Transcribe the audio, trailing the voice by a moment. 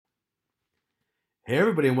Hey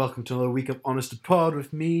everybody, and welcome to another week of Honest to Pod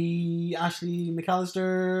with me, Ashley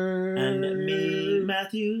McAllister. And me,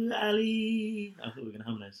 Matthew Ali. I thought we were going to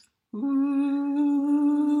harmonise. Ooh.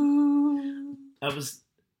 I was,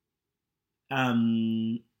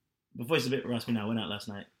 my voice is a bit raspy now. I went out last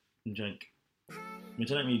night and drank,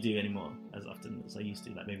 which I don't really do anymore as often as I used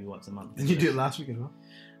to, like maybe once a month. Did you do it last week as well?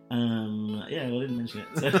 Yeah, well, I didn't mention it.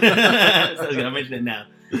 So, so I'll mention it now.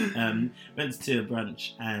 Went to a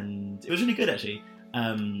brunch and it was really good actually.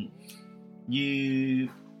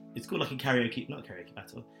 It's called like not a karaoke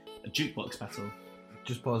battle, a jukebox battle.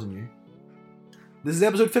 Just pausing you. This is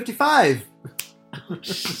episode 55.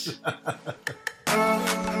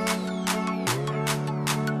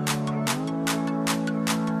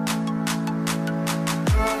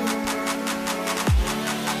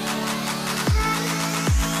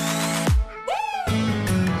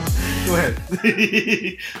 Go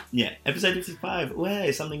ahead. Yeah, episode 55.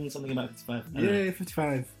 Way something about 55. Yay,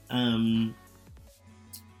 55. And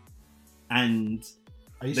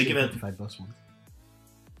I used they to give get out 55 bus once.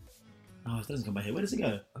 Oh, it doesn't come by here. Where does it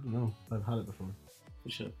go? I don't know, but I've had it before. For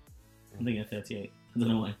sure. I'm thinking of 38. I don't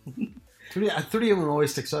know why. 38 one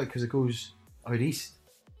always sticks out because it goes out east.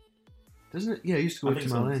 Doesn't it? Yeah, it used to go I out think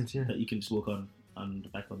to so. Mile End, yeah. That you can just walk on the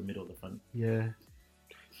back or the middle or the front. Yeah.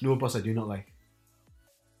 No bus I do not like.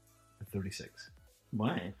 The 36.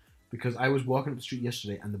 Why? Because I was walking up the street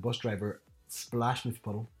yesterday and the bus driver splashed me with a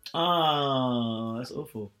puddle. Oh, that's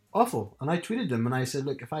awful. Awful. And I tweeted them and I said,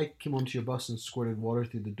 look, if I came onto your bus and squirted water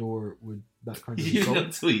through the door, would that count as You assault? got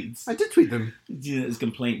tweets. I did tweet them. It's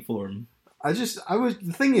complaint forum.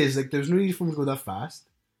 The thing is, like, there was no need for me to go that fast.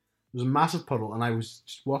 There was a massive puddle and I was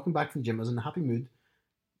just walking back from the gym. I was in a happy mood.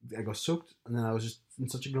 I got soaked and then I was just in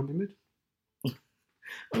such a grumpy mood.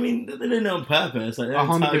 I mean, they didn't know on purpose. Like,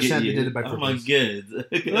 100% they they did it by Oh my purpose.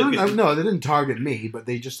 god. No, they didn't target me, but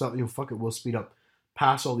they just thought, fuck it, we'll speed up,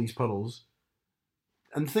 pass all these puddles.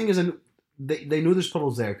 And the thing is, they know there's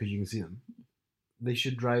puddles there because you can see them. They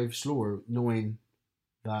should drive slower, knowing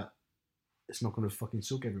that it's not going to fucking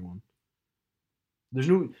soak everyone. There's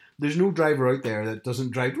no driver out there that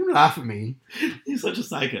doesn't drive. Don't laugh at me. You're such a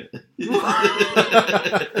psycho.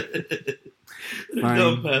 They don't Fine. do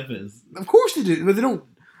it on purpose. Of course they do, but they don't.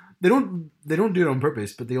 They don't do it on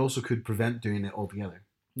purpose, but they also could prevent doing it altogether.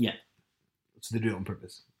 Yeah. So they do it on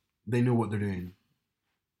purpose. They know what they're doing.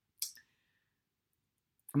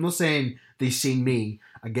 I'm not saying they seen me,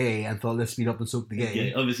 a gay, and thought, let's speed up and soak the gay.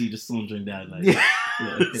 Yeah, obviously you're just sauntering down like Yeah.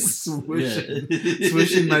 okay.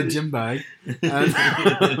 Swishing my gym bag.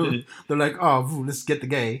 And they're like, oh, let's get the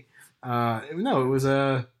gay. No, it was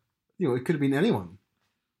it could have been anyone.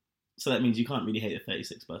 So that means you can't really hate a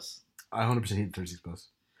 36 bus. I 100% hate the 36 bus.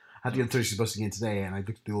 I had to get the 36 bus again today, and I looked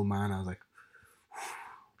at the old man, and I was like,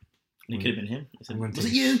 And it could have been him. He said, I'm gonna was it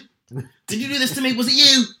take you? Did you do this to me? Was it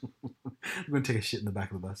you? I'm going to take a shit in the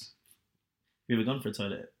back of the bus. Have you ever gone for a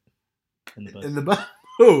toilet in the bus? In the bus?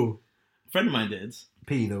 Oh! A friend of mine did.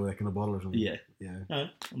 Pee, though, like in a bottle or something. Yeah. Yeah. Oh,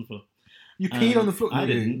 on the floor. You peed on the floor? I No,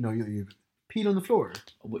 didn't. No, you peed on the floor.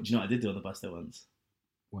 What, do you know what I did do on the bus there once?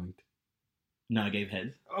 Wanked. No, I gave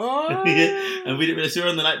head. Oh! And we didn't realize we were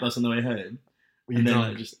on the night bus on the way home. Were you and then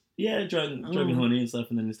drunk? like drunk and horny and stuff,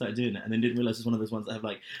 and then we started doing it, and then didn't realize it's one of those ones that have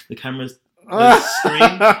like the cameras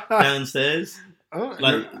screen downstairs. Oh,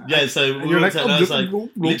 Like so and we you're walked like, out and I was like "Oh,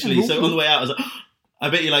 literally. So on the way out, I was like, I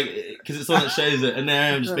bet you like because it's the one that shows it, and there I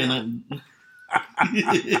am just being like.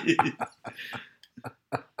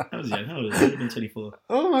 I was young. How old was I? I would have been 24.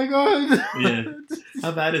 Oh my god! Yeah.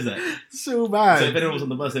 How bad is that? So bad. So if anyone was on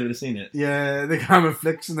the bus, they would have seen it. Yeah, the camera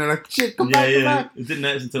flicks and they're like, shit, come back, come back. It didn't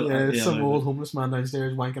notice until Some old homeless man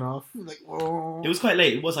downstairs wanking off. Like, whoa. It was quite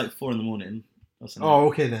late. It was like 4 a.m. or something. Oh,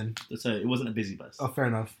 okay then. So it wasn't a busy bus. Oh, fair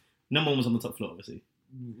enough. No one was on the top floor, obviously,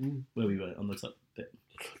 Mm-mm. where we were on the top bit.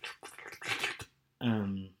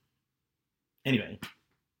 Anyway,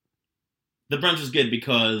 the brunch was good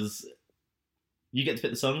because you get to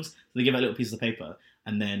pick the songs. So they give out little pieces of paper,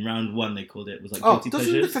 and then round 1 they called it was like Oh, guilty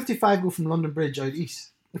doesn't pleasures. the 55 go from London Bridge out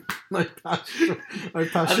east? like past I think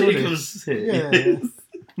it Shoreditch? comes here. Yeah.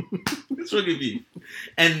 What's wrong with you?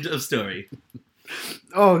 End of story.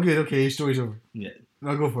 Oh, good. Okay, your story's over. Yeah.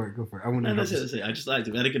 No, go for it. I won't. No, that's it. I just liked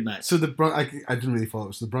it. We had a good night. So the brunch, I didn't really follow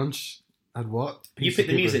it. So the brunch had what? You Piece pick of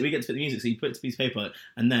the paper. music. We get to pick the music. So you put it to a piece of paper,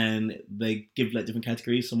 and then they give like different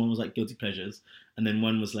categories. Someone was like guilty pleasures, and then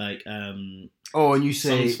one was like Oh, and you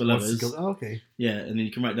say Songs for what's the Lovers. guilt- Oh, okay. yeah, and then you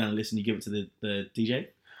can write down a list and you give it to the DJ.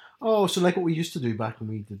 Oh, so like what we used to do back when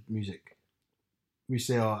we did music. We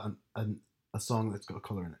say, a song that's got a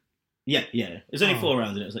colour in it. Yeah. It's only Oh. 4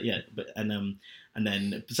 rounds, and it was like and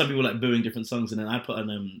then some people like booing different songs, and then I put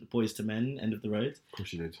on Boys to Men, End of the Road. Of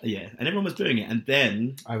course you did. Yeah, and everyone was doing it, and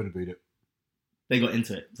then I would have booed it. they got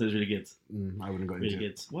into it, so it was really good. I wouldn't have got Really into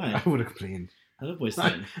it. good. Why? I would have complained. I love Boys to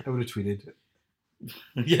Men. I would have tweeted.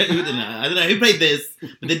 Yeah, who didn't know? I don't know who played this,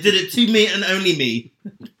 but they did it to me and only me.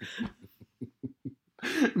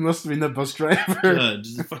 It must have been the bus driver. God,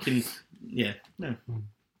 just fucking no, it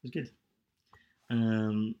was good.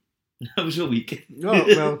 How was your week? Oh,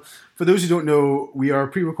 well, for those who don't know, we are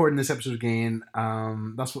pre-recording this episode again.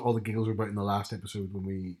 That's what all the giggles were about in the last episode when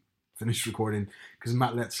we finished recording, because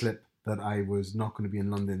Matt let slip that I was not going to be in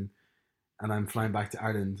London, and I'm flying back to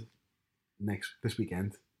Ireland this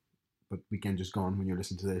weekend, but weekend just gone when you're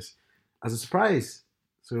listening to this, as a surprise.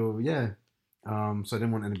 So yeah, so I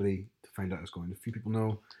didn't want anybody to find out I was going. A few people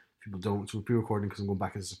know, people don't. So we're pre-recording because I'm going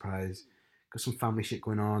back as a surprise. Got some family shit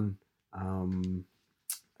going on.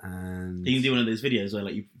 And You can do one of those videos where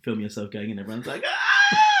like you film yourself going and everyone's like,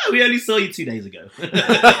 we only saw you 2 days ago.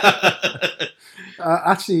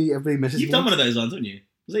 Actually, everybody misses You've me. done one of those ones, haven't you?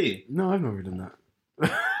 Was it you? No, I've never done that.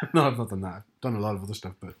 No, I've not done that. I've done a lot of other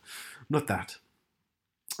stuff, but not that.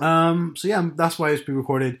 So yeah, that's why it's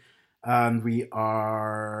pre-recorded, and we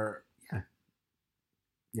are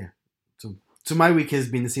yeah. So my week has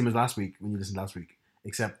been the same as last week when you listened last week,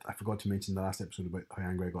 except I forgot to mention the last episode about how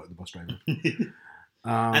angry I got at the bus driver.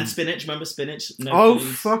 And spinach, remember spinach? No Oh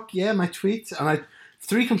feelings. fuck yeah, my tweet, and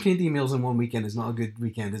 3 complaint emails in one weekend is not a good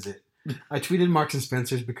weekend, is it? I tweeted Marks and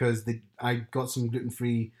Spencer's because I got some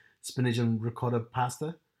gluten-free spinach and ricotta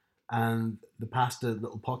pasta, and the pasta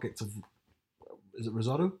little pockets of, is it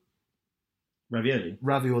risotto? Ravioli.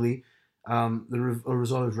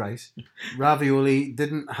 Risotto is rice. Ravioli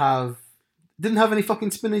didn't have any fucking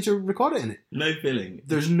spinach or ricotta in it. No filling.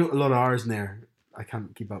 There's a lot of R's in there. I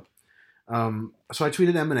can't keep up. So I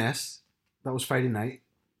tweeted M&S. That was Friday night.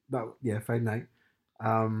 Friday night.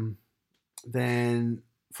 Then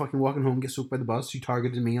fucking walking home, get soaked by the bus. You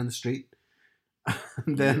targeted me on the street.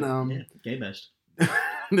 And then gay bashed.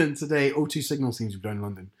 then today, O2 signal seems to be down in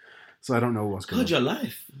London. So I don't know what's going on. God, your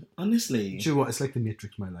life. Honestly. Do you know what? It's like the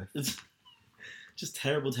Matrix, my life. It's just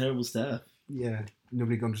terrible, terrible stuff. Yeah.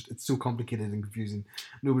 Nobody understands. It's so complicated and confusing.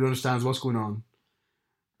 Nobody understands what's going on.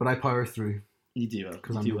 But I power through. You do well.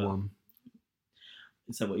 Because I'm the one.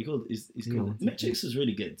 Is that what you called? He's Yeah, called it. Matrix was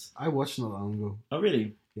really good. I watched it not long ago. Oh,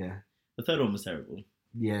 really? Yeah. The third one was terrible.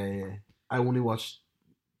 Yeah. I only watched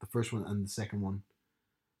the first one and the second one.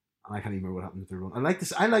 And I can't even remember what happened in the third one. I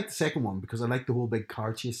like the second one because I like the whole big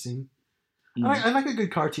car chase scene. I like a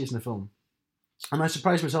good car chase in a film. And I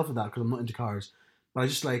surprised myself with that because I'm not into cars. But I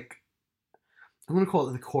just like, I'm going to call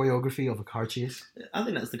it the choreography of a car chase. I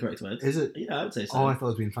think that's the correct word. Is it? Yeah, I would say so. Oh, I thought it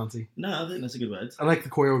was being fancy. No, I think that's a good word. I like the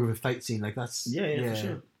choreography of a fight scene. Like that's... Yeah, for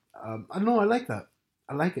sure. I don't know, I like that.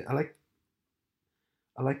 I like it. I like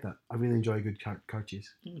that. I really enjoy a good car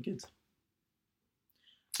chase. Oh, good.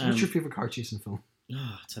 What's your favourite car chase in the film? Oh,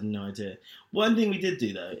 I have no idea. One thing we did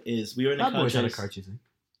do though is we were in a Bad car Boys had a chase. car chase.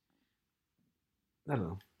 I don't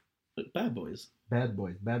know. Bad Boys. Bad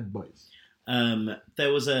Boys.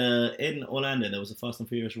 There was in Orlando. There was a Fast and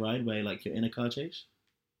Furious ride where like you're in a car chase.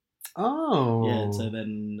 Oh. Yeah. So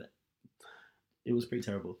then it was pretty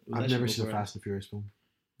terrible. It was I've actually never seen a Walker Fast and Furious film.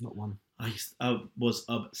 Not one. I was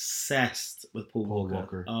obsessed with Paul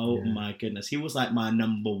Walker. Oh yeah. my goodness, he was like my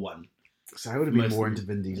number one. So I would have been Most more of into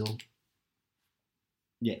Vin Diesel.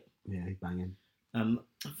 Yeah. Yeah, he's banging. I've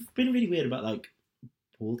been really weird about like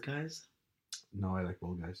bald guys. No, I like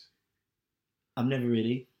bald guys. I've never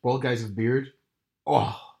really. Bald guys with beard.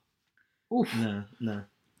 Oh. Oof. No.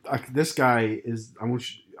 This guy is.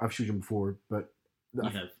 I've showed him before, but You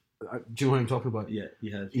have. do you know what I'm talking about? Yeah,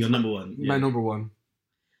 you have. He's Your number one. My Yeah. number one.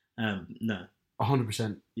 No.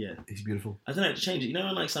 100%. Yeah. He's beautiful. I don't know, to change it. You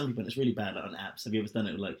know, like some people, and it's really bad like, on apps. Have you ever done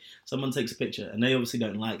it? Like someone takes a picture and they obviously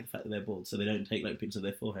don't like the fact that they're bald, so they don't take like pictures of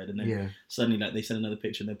their forehead, and then Yeah. suddenly like they send another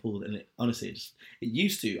picture and they're bald, and honestly, it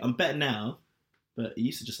used to. I'm better now, but it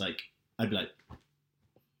used to just like I'd be like,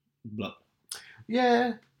 block.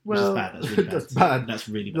 Yeah. Which is Well, bad. That's really bad. that's bad. That's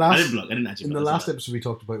really bad. I didn't block. I didn't actually. In the block. last episode, we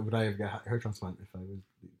talked about would I ever get a hair transplant if I was.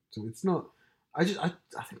 So it's not. I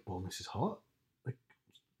think baldness is hot. Like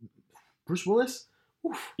Bruce Willis.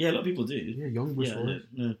 Oof. Yeah, a lot of people do. Yeah, young Bruce Willis.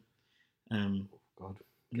 No. Oh, God.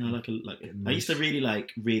 No, I used to really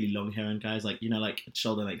like really long hair on guys, like like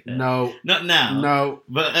shoulder length hair. No. Not now. No.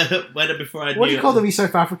 But before I What do knew you call the wee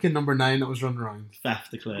South African number 9 that was running around? Faf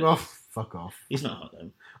de Klerk. Oh, fuck off. He's not hot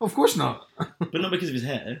though, Of course not. but not because of his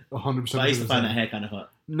hair. 100%. But I used to find that hair kind of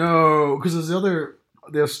hot. No, because there's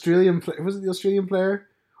the Australian player. Was it the Australian player?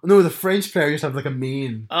 No, the French player used to have like a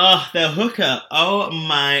mane. Oh, the hooker. Oh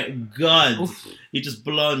my god. Oof. He just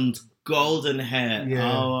blonde, golden hair.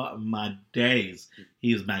 Yeah. Oh my days.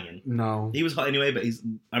 He was banging. No. He was hot anyway, but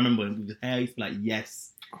I remember when his hair used to be like,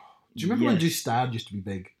 yes. Do you remember when Yes. Du Stade used to be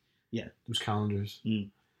big? Yeah. Those calendars.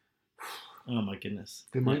 Oh my goodness.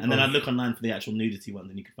 They might And then have- I'd look online for the actual nudity ones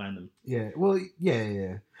and you could find them. Yeah. Well,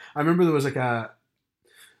 yeah. I remember there was like I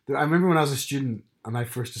remember when I was a student and I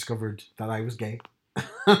first discovered that I was gay,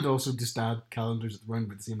 and also Du Stade calendars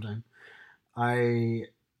around at the same time. There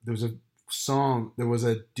was a song.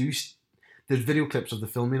 There's video clips of the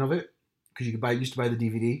filming of it because you used to buy the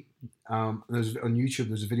DVD. And there's on YouTube.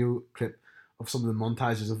 There's a video clip of some of the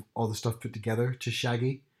montages of all the stuff put together to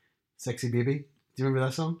Shaggy, "Sexy Baby." Do you remember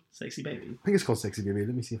that song? Sexy baby. I think it's called "Sexy Baby."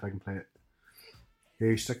 Let me see if I can play it.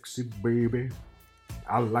 Hey, sexy baby,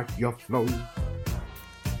 I like your flow.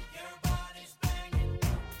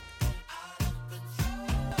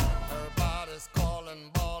 Her body's calling,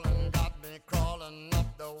 ballin', got me crawling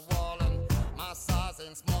up the wall, and my size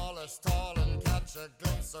ain't small as tall, and catch a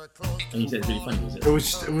glimpse her clothes. And you said it's really funny, was it?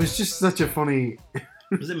 It was just such a funny.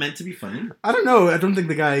 Was it meant to be funny? I don't know. I don't think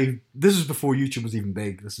the guy. This was before YouTube was even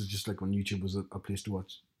big. This is just like when YouTube was a place to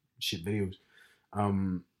watch shit videos.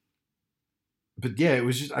 But yeah, it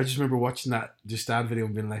was just. I just remember watching that just ad video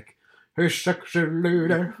and being like, "Her sexy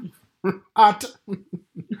lady, hot."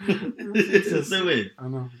 It's so weird. I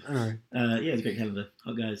know. Anyway. Yeah, it's a great calendar.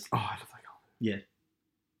 Hot guys. Oh, I love that calendar. Yeah.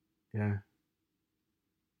 Yeah.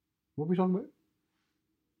 What were we talking about?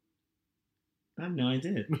 I have no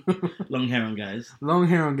idea. Long hair on guys. Long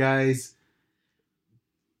hair on guys.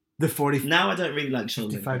 The 40, Now I don't really like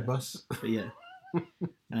short 55 bus. but yeah.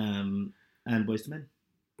 And Boys to Men.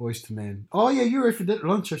 Boys to Men. Oh yeah, you were for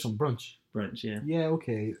lunch or some brunch. Brunch, yeah. Yeah,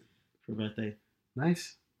 okay. For a birthday.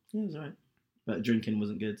 Nice. Yeah, it was alright. But drinking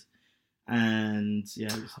wasn't good. And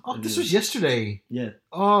yeah. Oh, this was yesterday. Yeah.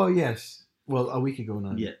 Oh yes. Well, a week ago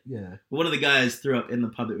now. Yeah. Yeah. But one of the guys threw up in the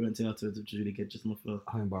pub that we went to afterwards, which was really good, just on the floor.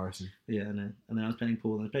 How embarrassing. Yeah, I know. And then I was playing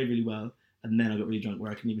pool and I played really well. And then I got really drunk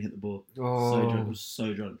where I couldn't even hit the ball. Oh. So drunk. I was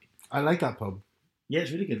so drunk. I like that pub. Yeah,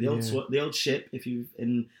 it's really good. The old Yeah. the old ship, if you've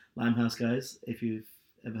in Limehouse, guys, if you've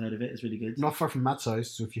ever heard of it, it's really good. Not far from Matt's house,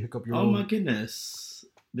 so if you hook up your Oh own... my goodness.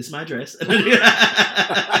 This is my address.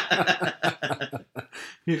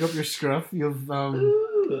 you hook up your scruff, you've...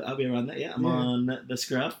 Ooh, I'll be around that, yeah. I'm Yeah. on the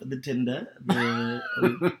Scruff, the Tinder, the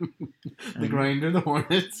the Grinder, the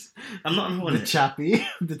Hornets, I'm not on the Hornet. Chappie,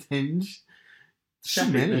 the Tinge. So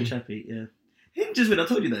Chappie, many. no Chappie, yeah. Hinge is weird, I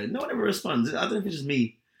told you though. No one ever responds. I don't know if it's just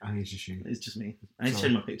me. I think it's just you. It's just me. I ain't Sorry.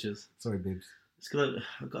 showing my pictures. Sorry, babes. It's because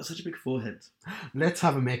I've got such a big forehead. Let's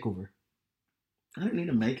have a makeover. I don't need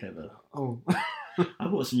a makeover. Oh. I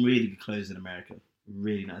bought some really good clothes in America.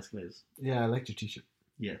 Really nice clothes. Yeah, I liked your t-shirt.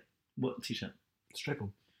 What t-shirt? Stripe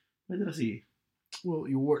 'em. Where did I see you? Well,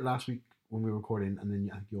 you wore it last week when we were recording, and then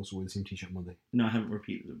I think you also wore the same t-shirt Monday. No, I haven't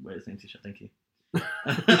repeated wear the same t-shirt. Thank you.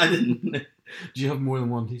 I didn't. Do you have more than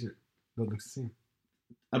one t-shirt that looks the same?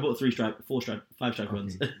 I bought 3 stripe, 4 stripe, 5 stripe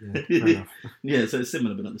ones. Yeah, fair enough. Yeah, so it's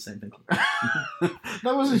similar but not the same. Thank you.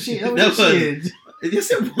 That wasn't shade. That That wasn't was- shade.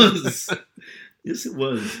 Yes, it was. Yes, it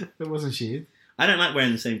was. That wasn't shade. I don't like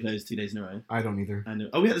wearing the same clothes 2 days in a row. I don't either. I know.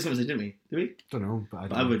 Oh, we had this conversation, didn't we? Did we? Don't know, but I, But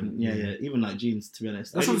don't I like wouldn't. it. Yeah. Even like jeans, to be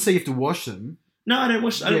honest. That's I not to say you have to wash them. No, I don't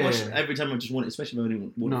wash. I don't wash Yeah. every time. I just want it, especially if I only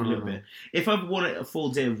want it No, for a no, little no. bit. If I've worn it a full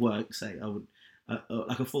day of work, say I would,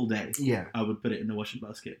 like a full day, Yeah. I would put it in the washing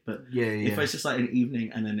basket. But Yeah, yeah. if it's just like an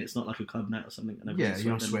evening and then it's not like a club night or something, and I've yeah, been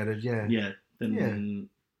you're not sweating, sweated, yeah. then Yeah.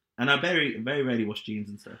 and I very very rarely wash jeans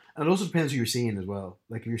and stuff. And it also depends who you're seeing as well.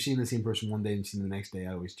 Like if you're seeing the same person one day and seeing the next day,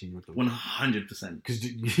 I always change with them. 100%. Because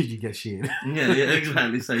you get shade. Yeah,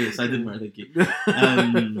 exactly. So yes, I didn't wear. Thank you.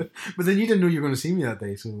 Um, But then you didn't know you were going to see me that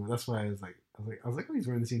day, so that's why I was like, oh, he's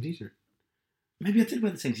wearing the same t-shirt. Maybe I did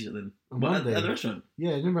wear the same t-shirt then. On What, Monday. at the restaurant.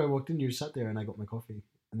 Yeah, I remember I walked in, you sat there, and I got my coffee,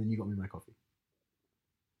 and then you got me my coffee.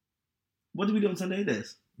 What did we do on Sunday?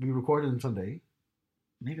 This. We recorded on Sunday.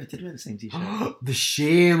 Maybe I did wear the same t-shirt. The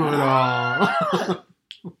shame of it all.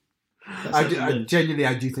 That's I actually good. genuinely,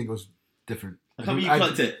 I do think it was different. I can't believe you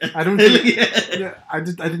plucked it. I don't think. Yeah. Yeah, I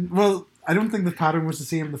didn't. Well, I don't think the pattern was the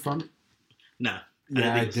same in the front. No.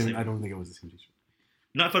 Yeah, think it was the same. I don't think it was the same t-shirt.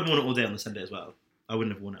 Not if I'd worn it all day on the Sunday as well. I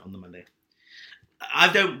wouldn't have worn it on the Monday.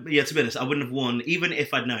 To be honest, I wouldn't have worn, even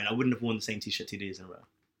if I'd known, I wouldn't have worn the same t-shirt 2 days in a row.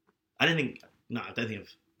 I don't think of.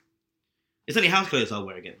 It's only house clothes I'll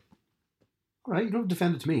wear again. All right, you don't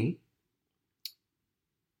defend it to me.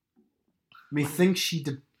 Methinks she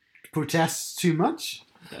protests too much.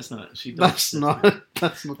 That's not, That's not.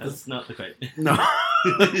 That's not. That's not the quote. No.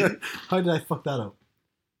 How did I fuck that up?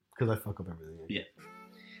 Because I fuck up everything. Yeah.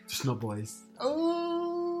 Just not boys.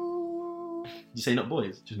 Oh. You say not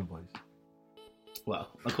boys? Just no boys. Well,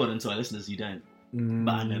 according to our listeners, you don't.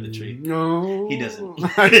 But I know the truth. No. He doesn't.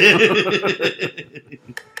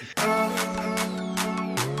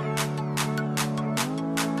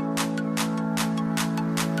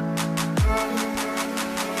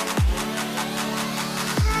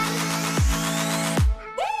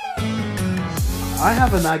 I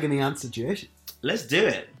have an agony aunt situation. Let's do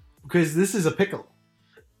it. Because this is a pickle.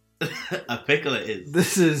 A pickle it is.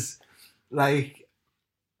 This is like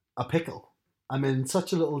a pickle. I'm in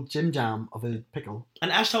such a little Jim Jam of a pickle. And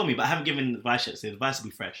Ash told me, but I haven't given advice yet, so the advice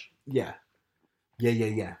will be fresh. Yeah.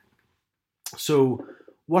 So,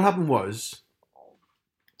 what happened was...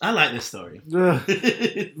 I like this story.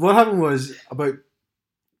 what happened was, about...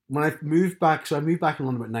 When I moved back... So, I moved back in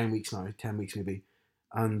London about 9 weeks now. 10 weeks maybe.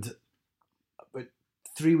 And about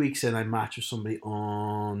 3 weeks in, I matched with somebody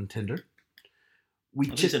on Tinder. I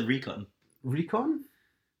think you said recon. Recon?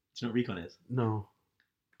 Do you know what recon is? No.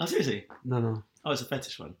 Oh, seriously? No. Oh, it's a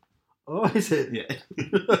fetish one. Oh, is it? Yeah.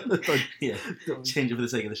 Don't- Yeah. Change it for the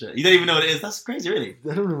sake of the show. You don't even know what it is? That's crazy, really.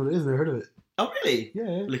 I don't know what it is. I've never heard of it. Oh, really?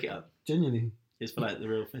 Yeah. Look it up. Genuinely. It's for like the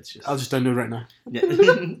real fetishes. I'll just download it right now. Yeah.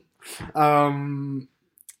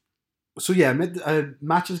 So yeah, I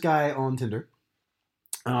match this guy on Tinder.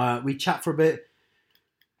 We chat for a bit.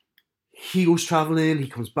 He goes traveling. He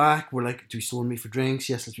comes back. We're like, do we still want to meet for drinks?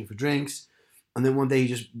 Yes, let's meet for drinks. And then one day,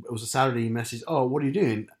 it was a Saturday. He messaged, "Oh, what are you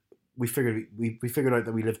doing?" We figured out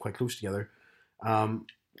that we live quite close together.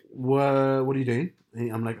 What are you doing?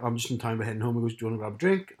 And I'm like, I'm just in town, but heading home. He goes, "Do you want to grab a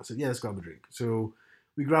drink?" I said, "Yeah, let's grab a drink." So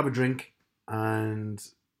we grab a drink, and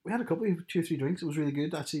we had a couple, 2 or 3 drinks. It was really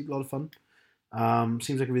good. Actually, a lot of fun.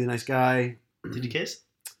 Seems like a really nice guy. Did you kiss?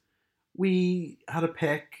 We had a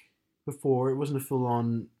peck before. It wasn't a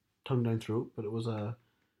full-on tongue down throat, but it was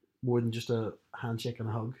more than just a handshake and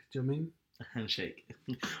a hug. Do you know what I mean? A handshake.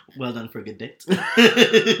 Well done for a good date.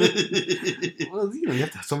 Well, you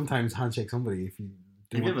have to sometimes handshake somebody if you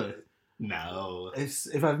do. Have you ever? No.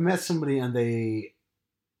 If I've met somebody and they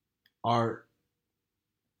are...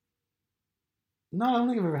 No, I don't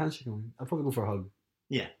think I've ever handshaken them. I'll probably go for a hug.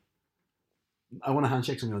 Yeah. I want to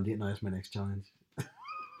handshake somebody on a date now. That's my next challenge.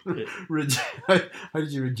 Good. How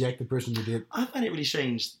did you reject the person you date? I find it really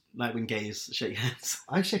strange, like when gays shake hands.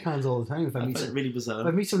 I shake hands all the time. If I I meet find it really bizarre. if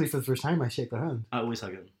I meet somebody for the first time, I shake their hand. I always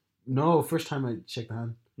hug them. No, first time I shake the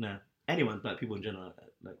hand. No. Anyone, black people in general.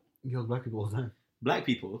 Like You hug black people all the time. black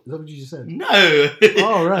people. Is that what you just said? No.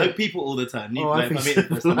 Oh, right. Hug people all the time. You, Oh, I like, if I think meet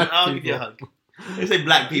the person, black I'll give you a hug. They say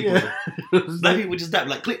black people. Yeah. Black people just dab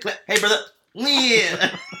like click, click. Hey, brother.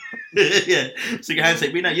 Yeah. Yeah. Secret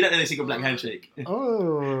handshake. We know you don't know the secret black handshake.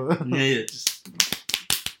 Oh. Yeah. Just.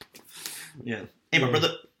 Yeah. Hey, my Yeah.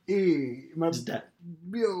 brother. Hey, my Just dab.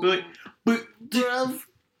 yo, But bruv.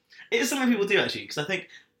 it's something people do actually, because I think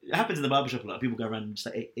it happens in the barbershop a lot. People go around and just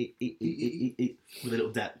like with a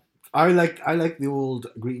little dab. I like the old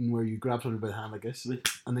greeting where you grab somebody by the hand like this,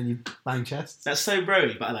 and then you bang chests. That's so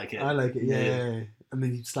bro, but I like it. I like it, yeah. Yeah. And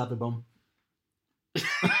then you slap the bum.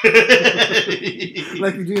 Like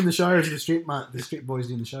Like they do in the showers, the straight boys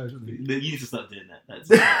do in the showers, don't they? you need to start doing that.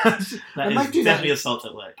 That's I that might is do definitely that. assault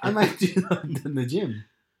at work. I might do that in the gym.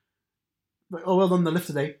 But, oh, well done the lift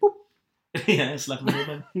today. Boop. Yeah, slap them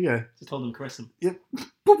over. Yeah. Just hold them, caress them. Boop,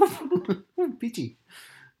 boop, boop. Peachy.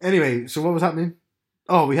 Anyway, so what was happening?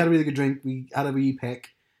 Oh, we had a really good drink. We had a wee peck.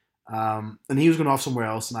 And he was going off somewhere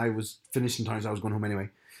else, and I was finished in town, so I was going home anyway.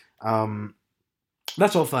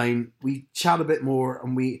 That's all fine. We chat a bit more,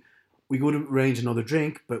 and we go to arrange another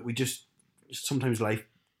drink, but we just sometimes life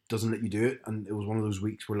doesn't let you do it, and it was one of those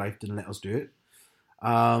weeks where life didn't let us do it.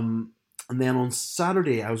 And then on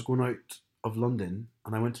Saturday, I was going out of London,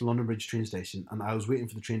 and I went to London Bridge train station, and I was waiting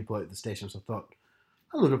for the train to pull out at the station, so I thought,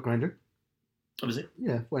 I'll load up Grindr. What was it?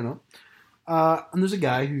 Yeah, why not? And there's a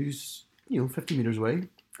guy who's 50 meters away,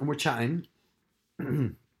 and we're chatting,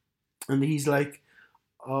 and he's like,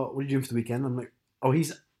 "Oh, what are you doing for the weekend?" I'm like, "Oh,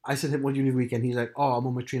 I said, "What do you do for the weekend?" He's like, "Oh, I'm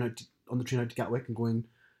on the train out to Gatwick and going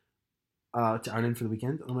to Ireland for the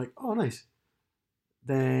weekend." And I'm like, "Oh, nice."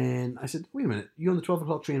 Then I said, "Wait a minute, you're on the 12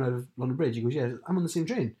 o'clock train out of London Bridge?" He goes, "Yeah, I'm on the same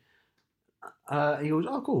train." He goes,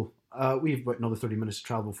 "Oh, cool. We have about another 30 minutes to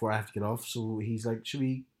travel before I have to get off." So he's like, "Should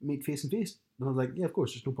we meet face and face?" And I was like, "Yeah, of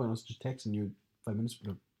course. There's no point in us just texting you 5 minutes,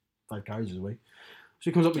 5 carriages away." So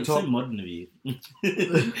he comes up and It's talks. so modern of you.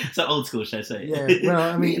 So old school, should I say? Yeah, well,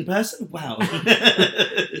 I Meet mean, in person? Wow.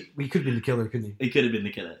 he could have been the killer, couldn't he? He could have been the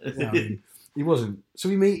killer. Yeah, I mean, he wasn't. So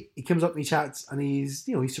we meet. He comes up and he chats, and he's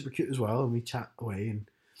super cute as well. And we chat away, and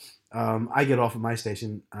I get off at my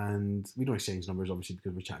station, and we don't exchange numbers obviously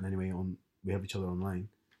because we're chatting anyway. We have each other online.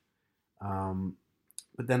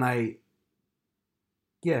 But then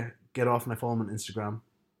get off and I follow him on Instagram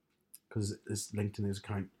because it's linked in his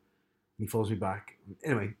account. He follows me back.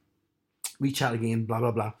 Anyway, we chat again, blah,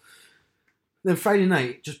 blah, blah. Then Friday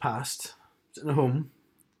night just passed, sitting at home,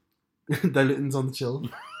 Diluting's on the chill.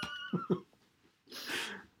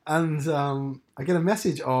 And I get a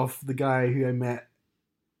message off the guy who I met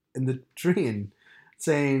in the train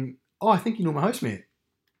saying, "Oh, I think you know my housemate."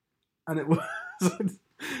 And it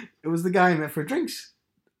was the guy I met for drinks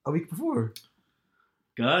a week before.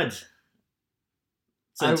 God.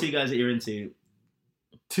 So two guys that you're into.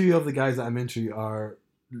 Two of the guys that I'm into are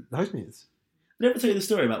housemates. Did I ever tell you the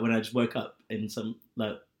story about when I just woke up in some,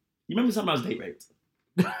 like, you remember something I was date raped?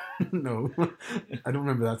 No, I don't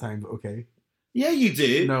remember that time, but okay. Yeah, you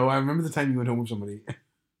do. No, I remember the time you went home with somebody.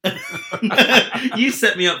 You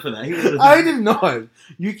set me up for that. I did not.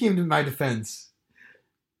 You came to my defense.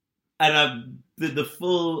 And I did the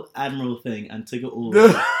full Admiral thing and took it all.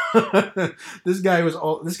 This guy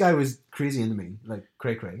was crazy into me, like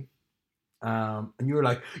cray. And you were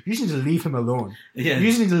like, "You just need to leave him alone. Yeah. You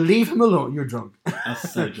just need to leave him alone. You're drunk." I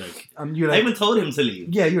was so drunk. And you're I like, even told him to leave.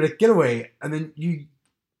 "Yeah." You're like, "Get away!" And then you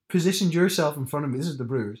positioned yourself in front of me. This is the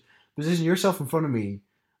Brewers. Positioned yourself in front of me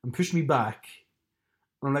and pushed me back.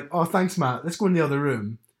 And I'm like, "Oh, thanks, Matt. Let's go in the other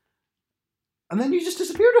room." And then you just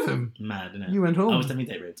disappeared with him. Mad, innit? You went home. I was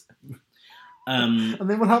definitely date raped. And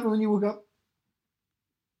then what happened when you woke up?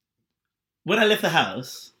 When I left the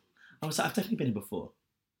house, I was like, I've definitely been here before.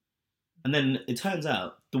 And then it turns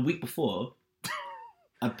out, the week before,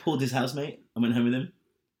 I pulled his housemate and went home with him.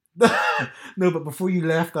 No, but before you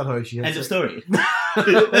left that house, you had End of story.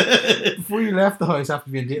 Before you left the house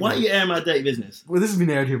after being dated. Why are you airing my dirty business? Well, this has been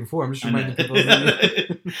aired here before. I'm just reminding people.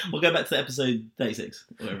 We'll go back to episode 36,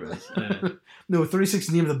 or whatever it is. No, 36 is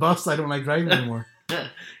the name of the bus. I don't like driving anymore.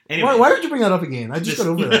 Anyway, Why would you bring that up again? I just got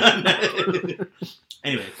over that.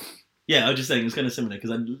 Anyway, yeah, I was just saying it's kind of similar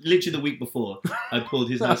because I literally the week before I pulled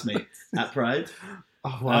his housemate at Pride.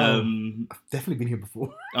 Oh wow! I've definitely been here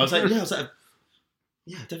before. I was like,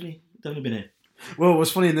 yeah, definitely been here. Well, what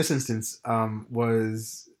was funny in this instance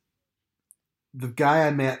was the guy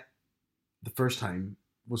I met the first time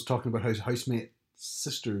was talking about how his housemate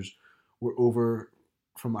sisters were over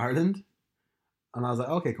from Ireland, and I was like,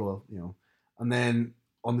 okay, cool, And then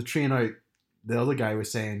on the train out, the other guy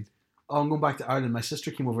was saying, "Oh, I'm going back to Ireland. My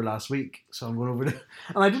sister came over last week, so I'm going over there."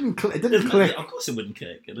 And I didn't. It didn't click. Of course, it wouldn't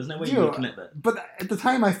click. There's no way you would connect that. But at the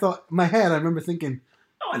time, I thought in my head, I remember thinking,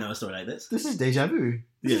 "Oh, I know a story like this. This is deja vu.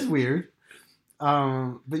 This is weird."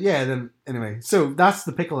 But yeah, then anyway, so that's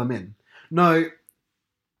the pickle I'm in. Now,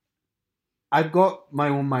 I've got my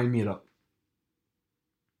own mind made up.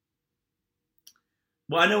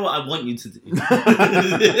 Well, I know what I want you to do.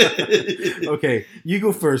 Okay, you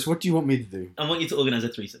go first. What do you want me to do? I want you to organise a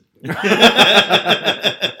threesome.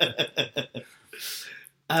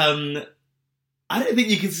 I don't think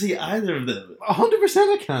you can see either of them.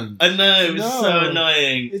 100% I can. I know, it's so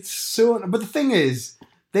annoying. It's so... But the thing is,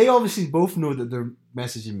 they obviously both know that they're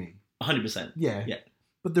messaging me. 100%. Yeah. Yeah.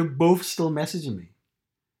 But they're both still messaging me.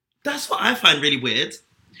 That's what I find really weird.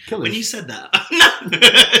 Killers. When you said that.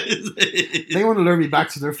 They want to lure me back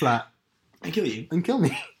to their flat. And kill you. And kill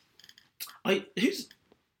me. Because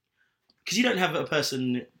you don't have a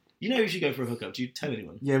person... You know if you go for a hookup, do you tell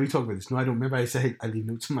anyone? Yeah, we talked about this. No, I don't. Remember I said I leave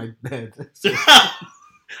notes in my bed. Are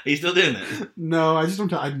you still doing that? No, I just don't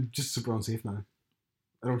tell. I'm just super unsafe now.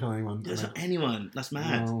 I don't tell anyone. That's not anyone. That's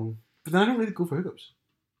mad. No. But then I don't really go for hookups.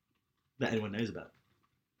 That anyone knows about.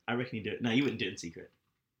 I reckon you do it. No, you wouldn't do it in secret.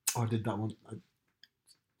 Oh, I did that one.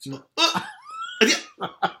 You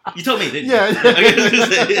told me, didn't you? Yeah.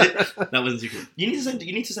 That wasn't secret. You need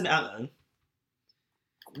to send it out though.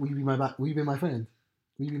 Will you be my Will you be my friend?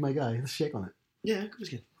 Will you be my guy? Let's shake on it. Yeah, of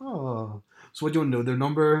course you can. Oh. So what do you want to know? Their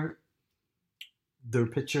number, their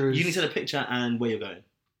pictures. You need to send a picture and where you're going.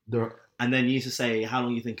 And then you need to say how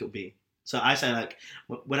long you think it'll be. So I say like,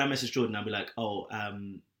 when I message Jordan, I'll be like, oh,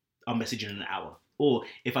 I'll message you in an hour. Or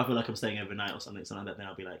if I feel like I'm staying overnight or something like that, then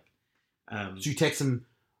I'll be like... so you text him,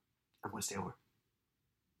 I want to stay over.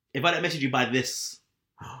 If I don't message you by this...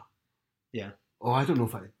 Yeah. Oh, I don't know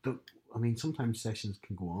if I mean, sometimes sessions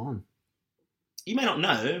can go on. You may not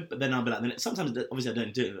know, but then I'll be like, sometimes obviously I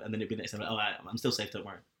don't do it, and then it'll be next time, like, oh, I'm still safe, don't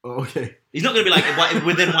worry. Oh, okay. He's not going to be like,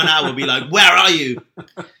 within 1 hour, be like, where are you?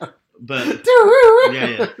 But,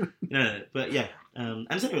 yeah. No, but yeah. And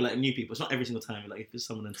it's not really like new people. It's not every single time, like, if there's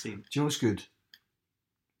someone I've seen. Do you know what's good?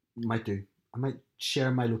 Might do. I might share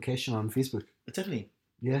my location on Facebook. Definitely.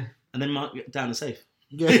 Yeah. And then mark it down as safe.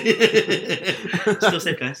 Yeah. Still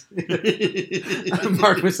safe, guys.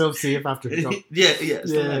 Mark myself safe after. Yeah.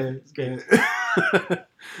 Still alive. It's great. Yeah.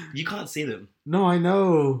 You can't see them. No, I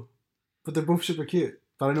know. But they're both super cute.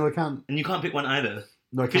 But I know I can't. And you can't pick one either.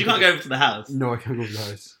 No, I Because can't. you can't go over to the house. No, I can't go to the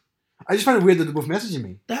house. I just find it weird that they're both messaging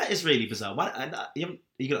me. That is really bizarre. You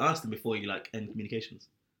can ask them before you like end communications.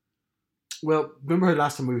 Well, remember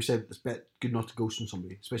last time we said it's good not to ghost on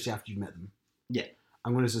somebody, especially after you've met them. Yeah.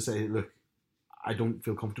 I'm going to just say, look, I don't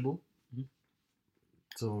feel comfortable. Mhm.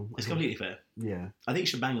 So It's completely fair. Yeah, I think you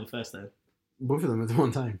should bang them first though. both of them at the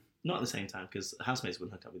one time. Not at the same time, because housemates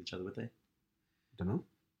wouldn't hook up with each other, would they? Don't know.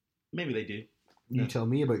 Maybe they do. You Yeah. tell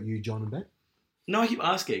me about you, John and Bet. No, I keep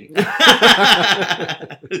asking.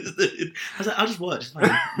 I was like, I'll just watch. It's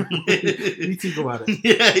fine. You two go at it.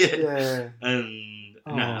 yeah. Yeah.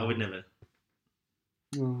 No, I would never.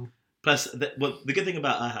 Oh. Plus, the good thing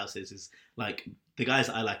about our house is like the guys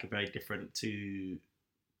that I like are very different to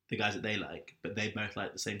the guys that they like, but they both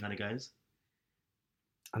like the same kind of guys.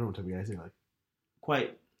 I don't know what type of guys they like.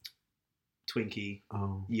 Quite twinky,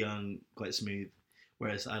 Oh. young, quite smooth.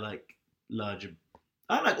 Whereas I like larger.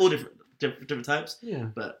 I like all different types, Yeah.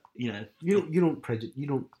 but you know, You don't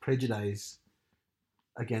prejudice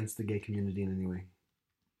against the gay community in any way.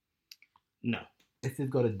 no. If they've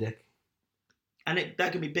got a dick. And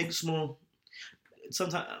that can be big, small.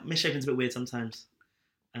 Sometimes misshapen's a bit weird. Sometimes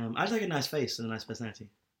I just like a nice face and a nice personality.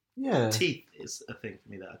 Yeah. Teeth is a thing for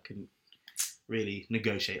me that I couldn't really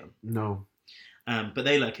negotiate on. No. But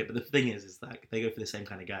they like it. But the thing is like they go for the same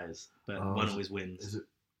kind of guys, but Oh, one always wins. Is it?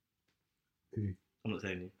 Who? I'm not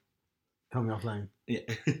telling you. Tell me offline. Yeah,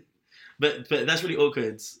 but that's really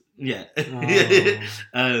awkward. Yeah.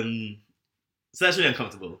 Oh. So that's really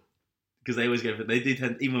uncomfortable because they always go for. They do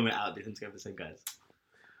tend, even when we're out, they tend to go for the same guys.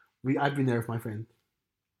 I've been there with my friend.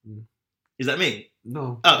 Is that me?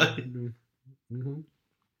 No. Oh. Mm-hmm.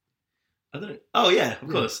 I don't know. Oh yeah, of Yeah.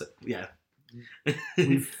 course. Yeah.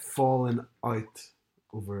 We've fallen out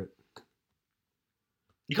over it.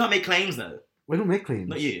 You can't make claims though. We don't make claims.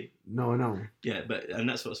 Not you. No, I know. Yeah, and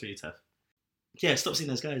that's what's really tough. Yeah, stop seeing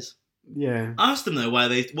those guys. Yeah. Ask them though why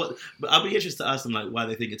they what. But I'll be interested to ask them like why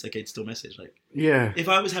they think it's okay to still message. Like Yeah. if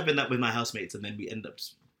I was having that with my housemates and then we end up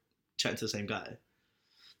chatting to the same guy,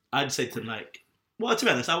 I'd say to them like, well, to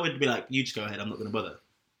be honest, I would be like, you just go ahead. I'm not going to bother.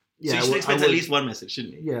 Yeah. So you should well, expect I at would- least one message,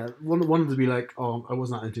 shouldn't you? Yeah. One to be like, oh, I was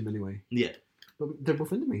not into him anyway. Yeah. But they're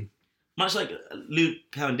both into me. Much like Luke,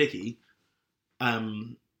 Cow, and Dickie.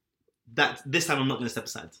 That this time I'm not going to step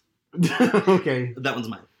aside. Okay. That one's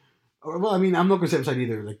mine. Well, I mean, I'm not going to step aside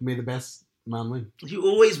either. Like, may the best man win. You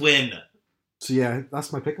always win. So yeah,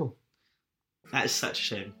 that's my pickle. That is such a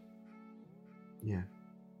shame. Yeah.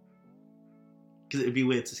 Because it would be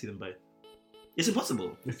weird to see them both. It's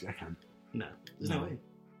impossible. If I can. No, there's no way.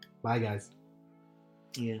 Bye, guys.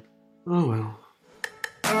 Yeah. Oh well.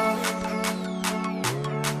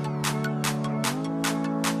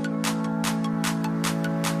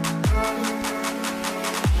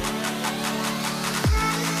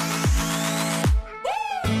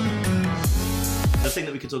 The thing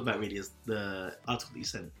that we could talk about really is the article that you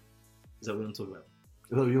sent. Is that what we want to talk about?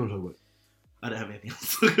 Is that what you want to talk about? I don't have anything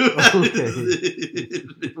else to talk about. Okay.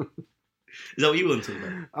 Is that what you want to talk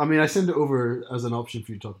about? I mean, I sent it over as an option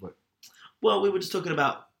for you to talk about. Well, we were just talking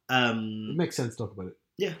about It makes sense to talk about it.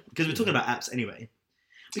 yeah, because we're talking about apps anyway.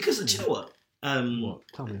 Because do you know what? What?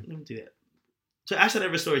 Tell me. Let me do that. So Ash sent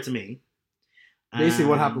over a story to me. Basically,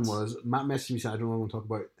 what and happened was Matt messaged me saying, "I don't know what I want to talk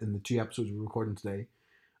about in the 2 episodes we're recording today,"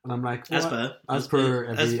 and I'm like, as "What?" per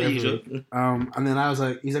every usual. week. And then I was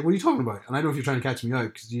like, he's like, what are you talking about? And I don't know if you're trying to catch me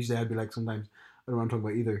out, because usually I'd be like, sometimes I don't want to talk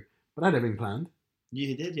about either. But I had everything planned.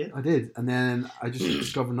 You did, yeah. I did. And then I just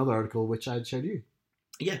discovered another article, which I'd showed you.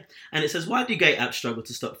 Yeah, and it says, why do gay apps struggle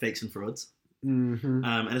to stop fakes and frauds? Mm-hmm.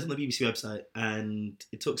 And it's on the BBC website, and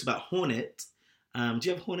it talks about Hornet. Do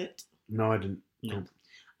you have Hornet? No, I didn't. No.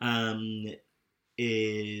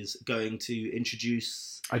 Is going to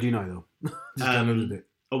introduce I do now, though. Just downloaded it.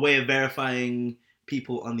 a way of verifying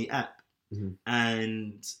people on the app. Mhm.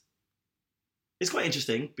 And it's quite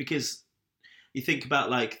interesting because you think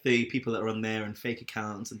about like the people that are on there and fake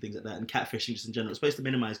accounts and things like that, and catfishing just in general. It's supposed to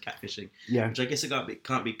minimize catfishing, Yeah. which I guess it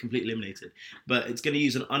can't be completely eliminated. But it's going to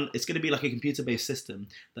use it's going to be like a computer-based system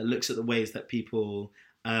that looks at the ways that people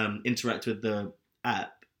interact with the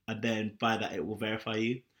app, and then by that it will verify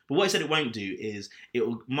you. But what I said it won't do is it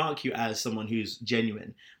will mark you as someone who's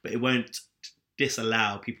genuine, but it won't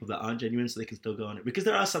disallow people that aren't genuine, so they can still go on it. Because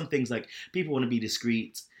there are some things like people want to be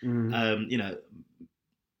discreet, Mhm.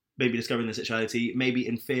 Maybe discovering their sexuality, maybe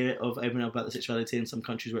in fear of opening up about the sexuality in some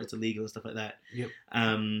countries where it's illegal and stuff like that. Yep.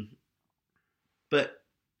 But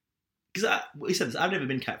because he said this, I've never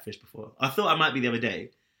been catfished before. I thought I might be the other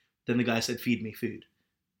day. Then the guy said, "Feed me food,"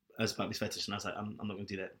 as part of his fetish, and I was like, "I'm not going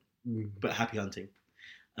to do that." Mm. But happy hunting.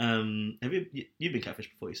 Have you've been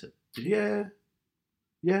catfished before? You said, did you? Yeah.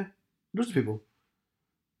 Yeah, loads of people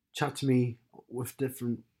chat to me with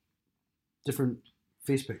different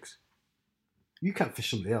face pics. You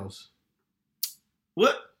catfish somebody else.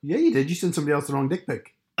 What? Yeah, you did. You sent somebody else the wrong dick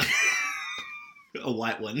pic. A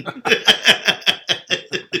white one.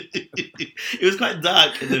 It was quite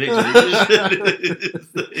dark in the picture.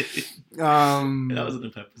 That wasn't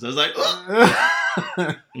on purpose. I was like,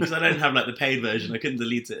 oh! Because I don't have like the paid version. I couldn't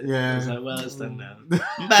delete it. Yeah. I was like, well, it's done now.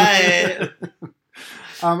 Bye.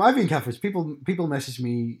 I've been catfished. People message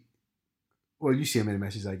me. Well, you see how many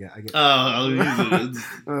messages I get. I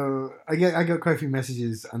get quite a few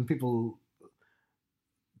messages, and people,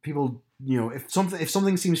 if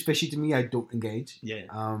something seems fishy to me, I don't engage. Yeah.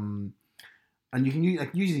 And you can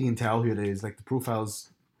usually you can tell who it is. Like the profile's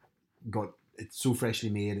it's so freshly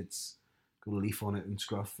made, it's got a leaf on it and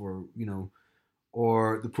scruff, or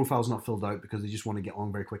the profile's not filled out because they just want to get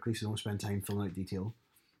on very quickly, so they don't spend time filling out detail,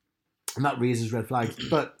 and that raises red flags.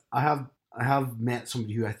 But I have met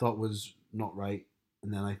somebody who I thought was not right,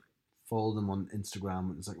 and then I followed them on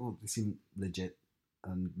Instagram, and it's like, oh, they seem legit,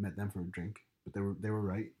 and met them for a drink, but they were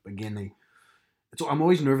right. But again, so I'm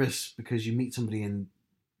always nervous because you meet somebody, and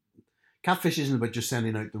catfish isn't about just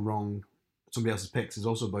sending out somebody else's pics. It's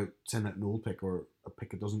also about sending out an old pic or a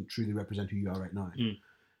pic that doesn't truly represent who you are right now. Mm.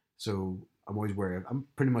 So I'm always wary. I'm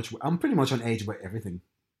pretty much on edge about everything.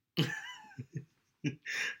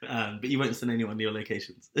 But you won't send anyone your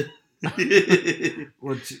locations. What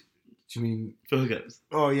do you mean? For hookups.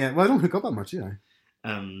 Oh yeah. Well, I don't hook up that much, do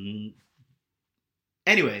I?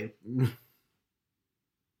 Anyway,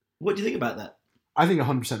 what do you think about that? I think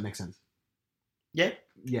 100% makes sense. Yeah,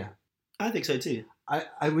 Yeah. I think so too.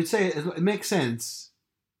 I would say it makes sense,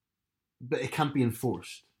 but it can't be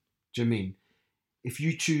enforced. Do you know what I mean? If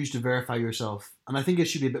you choose to verify yourself, and I think it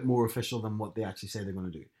should be a bit more official than what they actually say they're going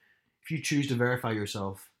to do. If you choose to verify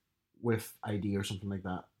yourself with ID or something like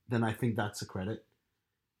that, then I think that's a credit.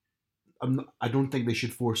 I don't think they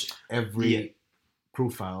should force every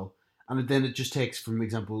profile. And then it just takes, for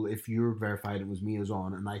example, if you're verified, it was me who's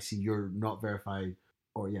on, and I see you're not verified,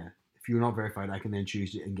 if you're not verified, I can then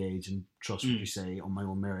choose to engage and trust what you say on my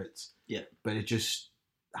own merits. Yeah. But it just,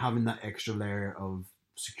 having that extra layer of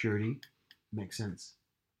security makes sense.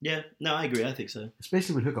 Yeah, no, I agree. I think so.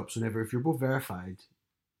 Especially with hookups, if you're both verified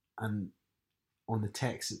and on the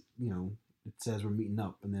text, it says we're meeting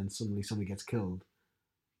up, and then suddenly somebody gets killed,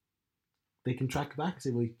 they can track back and say,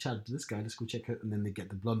 well, you chatted to this guy, let's go check out. And then they get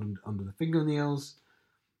the blood under the fingernails,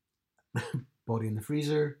 body in the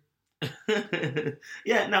freezer.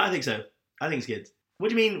 Yeah, no, I think so. I think it's good. What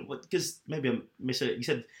do you mean? Because maybe I misheard. You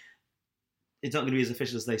said it's not going to be as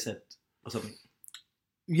official as they said, or something.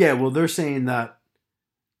 Yeah, well, they're saying that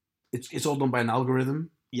it's all done by an algorithm.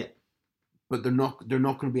 Yeah, but they're not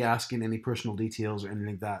going to be asking any personal details or anything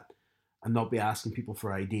like that, and not be asking people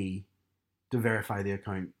for ID to verify the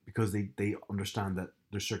account, because they understand that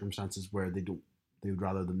there's circumstances where they would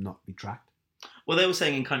rather them not be tracked. Well, they were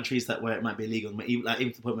saying in countries where it might be illegal, even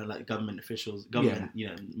to the point where like government officials,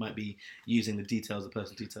 might be using the details, the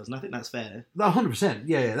personal details, and I think that's fair. 100%,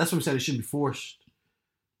 yeah, that's what I'm saying. It shouldn't be forced.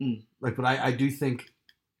 Mm. But I do think,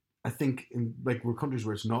 in where countries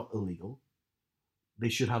where it's not illegal, they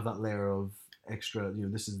should have that layer of extra.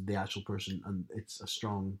 This is the actual person, and it's a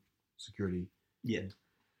strong security. Yeah.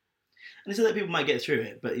 And so that people might get through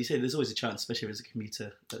it, but you say there's always a chance, especially if it's a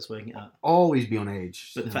commuter that's working it out. Always be on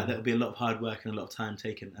edge. But the fact that it'll be a lot of hard work and a lot of time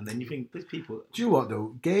taken, and then you think these people. Do you know what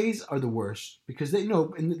though? Gays are the worst because they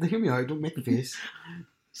know, and they hear me out. Don't make the face.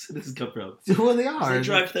 So this is come from. Well, they are. So they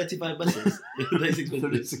drive 35 buses.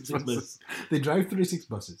 36 buses. They drive 36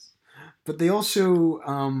 buses, but they also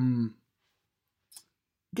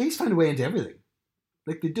gays find a way into everything.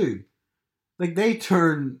 Like they do. Like they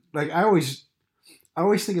turn. Like I always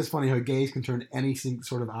think it's funny how gays can turn any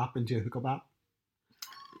sort of app into a hookup app.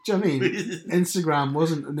 Do you know what I mean? Instagram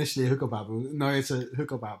wasn't initially a hookup app. No, it's a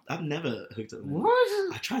hookup app. I've never hooked up.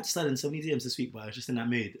 What? I tried to slide in so many DMs this week, but I was just in that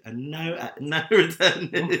mood, and no return.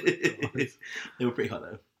 Oh, they were pretty hot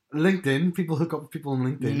though. LinkedIn, people hook up with people on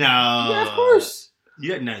LinkedIn. No, yeah, of course.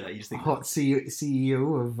 You don't know that. You just think hot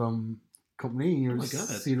CEO of company. And you my God,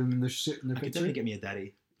 see them in their shit in their I could picture. definitely get me a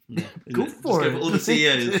daddy. Go for it. All the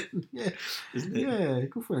CEOs. Yeah, Isn't it? yeah,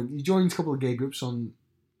 go for it. You join a couple of gay groups on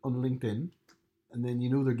LinkedIn, and then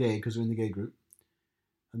they're gay because they're in the gay group,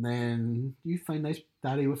 and then you find nice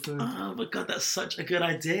daddy with the. Oh my God, that's such a good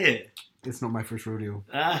idea. It's not my first rodeo.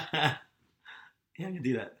 Yeah, I'm gonna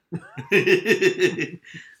do that.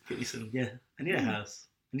 Get you some. Yeah, I need a house.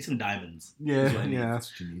 I need some diamonds. Yeah,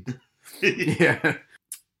 that's what you need. Yeah.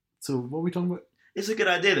 So what are we talking about? It's a good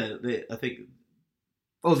idea though. I think.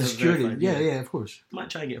 Oh, the They're security. verified, Yeah, yeah. of course.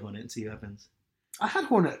 Might try and get on it and see what happens. I had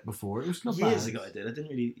Hornet before. It was not Years bad. ago, I did. I didn't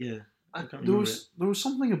really. Yeah, I can't There remember it. was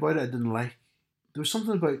something about it I didn't like. There was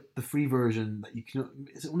something about the free version that you can.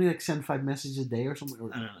 Is it only like send 5 messages a day or something? Or,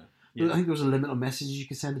 I don't know. I Yeah. think there was a limit on messages you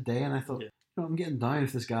could send a day, and I thought, Yeah. I'm getting down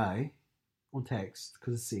with this guy on text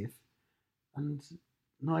because it's safe, and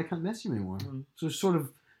no, I can't message him anymore. Mm. So it's sort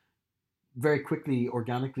of very quickly,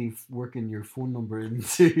 organically working your phone number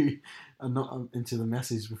into into the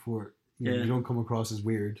message before Yeah. you don't come across as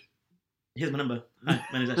weird. Here's my number. Hi,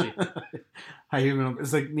 my name's Ashley. Hi, here's my number.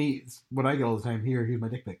 It's like me. It's what I get all the time. Here's my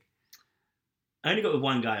dick pic. I only got with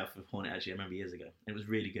one guy off of Hornet, actually. I remember years ago. It was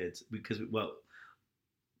really good because, we were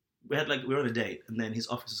on a date, and then his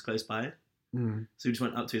office was close by, Mm, so we just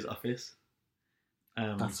went up to his office.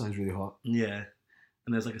 that sounds really hot. Yeah,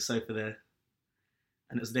 and there's like a sofa there,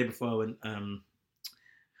 and it was the day before I went.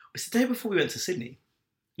 It's the day before we went to Sydney,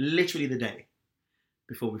 literally the day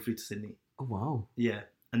before we flew to Sydney. Oh wow. Yeah,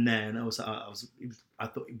 and then I thought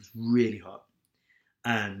it was really hot,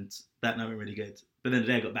 and that night went really good. But then the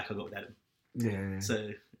day I got back, I got with Adam, Yeah.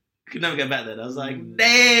 so could never go back then. I was like,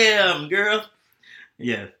 damn, girl.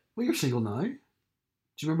 Yeah, Well, you're single now. Do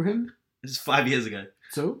you remember him? this is 5 years ago.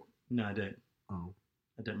 So? No, I don't. Oh,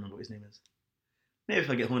 I don't remember what his name is. Maybe if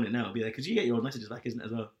I get Hornet now, it'll be there because you get your old messages back, isn't it,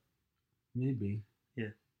 as well? maybe.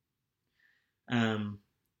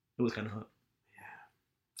 It was kind of hot.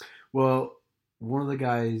 Well, one of the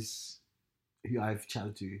guys who I've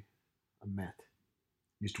chatted to and met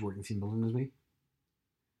used to work in the same building as me,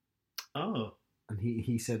 Oh, and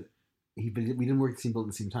he said we didn't work in the same building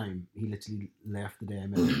at the same time. He literally left the day I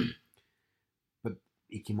met him, but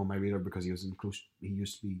he came on my radar because he was in close. He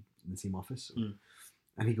used to be in the same office, so. Mm.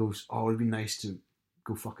 And he goes, "Oh, it'd be nice to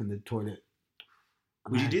go fuck in the toilet."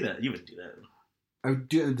 And would you do that? You wouldn't do that. I would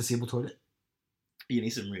do it in a disabled toilet. You need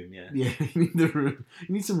some room, yeah. Yeah, you need the room.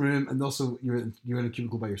 You need some room, and also you're in a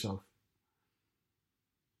cubicle by yourself.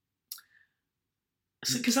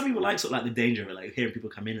 Because some people like sort of like the danger of it, like hearing people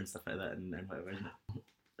come in and stuff like that, and whatever, isn't it?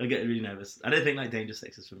 I get really nervous. I don't think like danger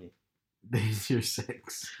sex is for me. Danger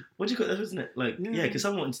sex. What do you call that, isn't it? Like, Yeah. yeah, because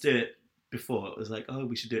someone wanted to do it before. It was like, oh,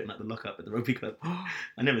 we should do it in like the lockup at the rugby club.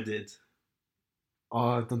 I never did. Oh,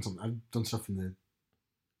 I've done something. I've done stuff in the.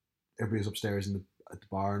 Everybody's upstairs at the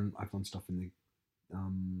bar, and I've done stuff in the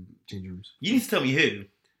changing rooms. You need to tell me who.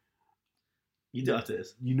 You do after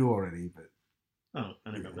this. You know already, but Oh,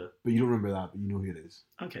 I don't remember. But you don't remember that, but you know who it is.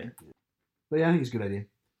 Okay. But yeah, I think it's a good idea.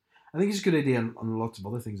 I think it's a good idea on lots of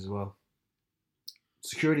other things as well.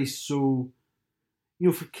 Security's so,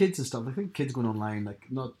 for kids and stuff. I think kids going online, like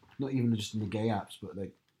not even just in the gay apps, but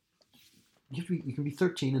like you can be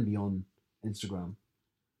 13 and be on Instagram.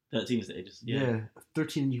 13 is the ages. Yeah.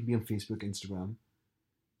 13 and you can be on Facebook, Instagram.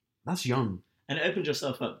 That's young. And it opens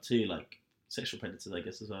yourself up to like sexual predators, I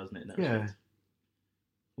guess, as well, isn't it? in that Yeah. respect?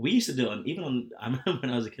 We used to do it I remember when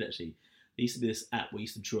I was a kid actually, there used to be this app where we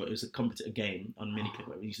used to draw, it was a competitive game on Miniclip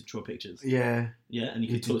where we used to draw pictures. Yeah. Yeah, and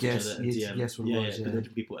you You could talk to guess- each other you and had to DM. guess what it was, but yeah.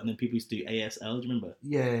 then people, and then people used to do ASL, do you remember?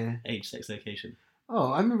 Yeah. Age, sex, location.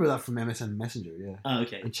 Oh, I remember that from MSN Messenger, yeah. Oh,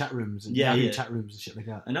 okay. And chat rooms and Yeah, Yahoo yeah. chat rooms and shit like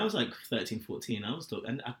that. And I was like 13, 14. I was talking,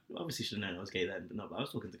 and I obviously should have known I was gay then, but no, but I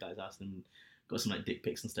was talking to guys, asking them, got some like dick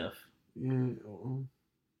pics and stuff. Yeah. Oh.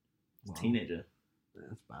 Wow. Teenager,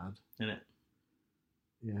 That's bad. innit?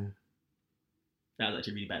 Yeah. That was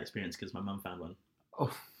actually a really bad experience because my mum found one.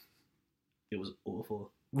 Oh, It was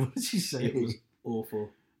awful. what did she say? It was awful.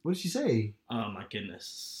 What did she say? Oh my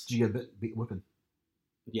goodness. Did you get a bit whipping?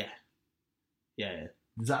 Yeah. Yeah.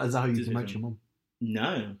 Is that how you Just came out with to your mum?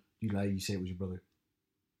 No. You lie, you say it was your brother.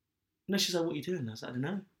 No, she's like, what are you doing? I was like, I don't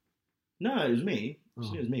know. No, it was me. She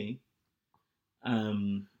Oh. knew it was me.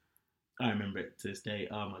 I remember it to this day.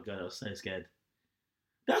 Oh my god, I was so scared.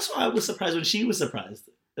 That's why I was surprised when she was surprised.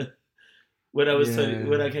 when I was Yeah.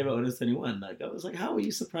 when I came out when I was 21. Like I was like, how are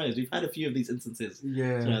you surprised? We've had a few of these instances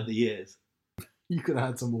Yeah. throughout the years. You could have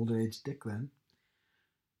had some older age dick then.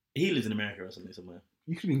 He lives in America or something somewhere.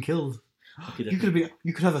 You could have been killed. I could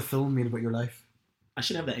You could have a film made about your life. I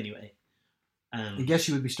should have that anyway. I guess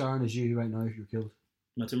you would be starring as you right now if you were killed.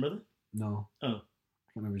 My twin brother? No. Oh. I can't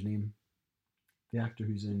remember his name. The actor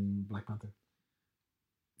who's in Black Panther.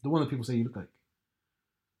 The one that people say you look like.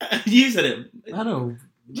 You said it. I know.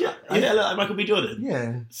 Yeah, like Michael B. Jordan.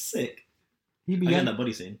 Yeah. Sick. He'd I be get that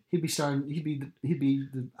body scene. he'd be starring he'd be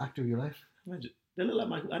the actor of your life. Imagine. They look like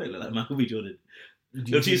Michael. I don't look like Michael B. Jordan. Do They'll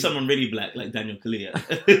you choose think- someone really black like Daniel Kaluuya.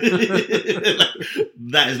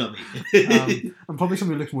 That is not me. I'm probably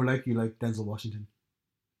somebody who looks more like you, like Denzel Washington.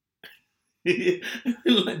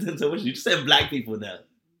 Like Denzel Washington. You just said black people now.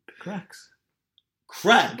 Cracks.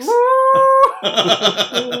 Cracks.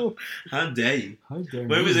 How dare you? How dare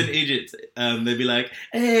When it was you. in Egypt, they'd be like,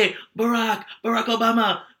 "Hey, Barack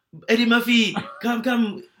Obama, Eddie Murphy,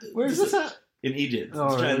 come." Where's this at? In Egypt,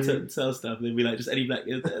 Oh, trying really? to sell stuff. They'd be like, just any black.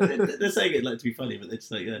 They're saying it like to be funny, but they're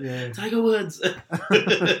just like, Yeah. Tiger Woods. Is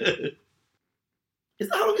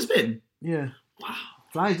that how long it's been? Yeah. Wow.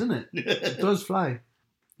 Flies, doesn't it? It does fly.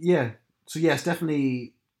 Yeah. So yes,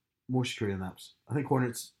 definitely more security on apps. I think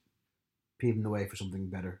Hornet's paving the way for something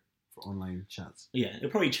better for online chats. Yeah,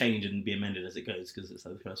 it'll probably change and be amended as it goes because it's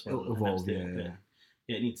like the first one. It'll and evolve, that's yeah, it, but yeah.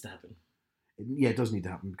 yeah, it needs to happen. It does need to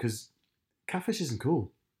happen because catfish isn't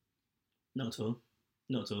cool. Not at all.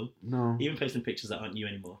 Not at all. No. Even posting pictures that aren't you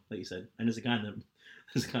anymore, like you said. And there's a guy in the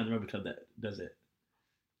rugby club that does it.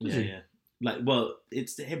 Does Yeah, he? yeah. Like, well,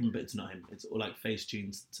 it's him, but it's not him. It's all like face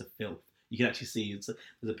tunes to filth. You can actually see there's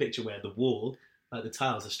a picture where the wall, like the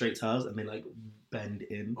tiles are straight tiles, and they like bend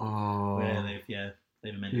in. Oh. Where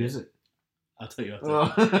they've amended Who it. is it? I'll tell you after.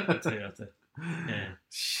 Oh. I'll tell you after. Yeah.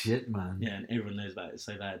 Shit, man. Yeah, and everyone knows about it. It's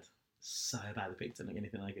so bad. So bad the picture, like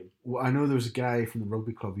anything like him. Well, I know there was a guy from the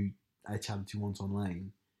rugby club who I chatted to once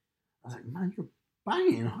online. I was like, man, you're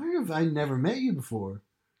banging. How have I never met you before?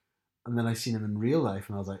 And then I seen him in real life,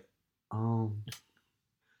 and I was like, oh. Do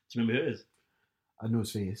you remember who it is? I know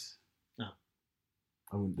his face. Oh.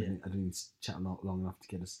 I wouldn't. Yeah. I didn't chat long enough to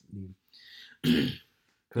get his name.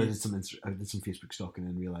 Because I did some Facebook stalking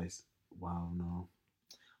and realized, wow, no,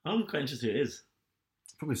 I'm quite interested who it is.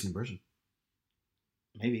 probably the same person.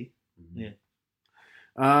 Maybe. Yeah.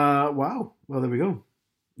 Wow. Well, there we go.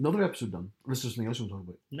 Another episode done. Unless there's something else you want to talk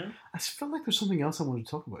about. No. I felt like there's something else I wanted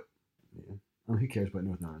to talk about. Yeah. And who cares about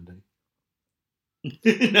Northern Ireland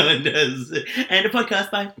Day? No one does. And a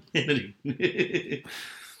podcast, bye.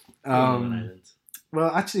 Northern Ireland.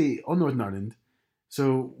 Well, actually, on Northern Ireland,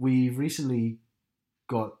 so we've recently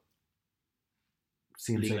got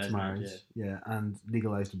same-sex Legalised marriage, marriage, yeah, and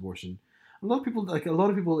legalized abortion. A lot of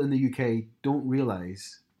people in the UK don't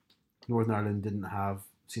realize Northern Ireland didn't have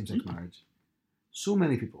same-sex marriage. So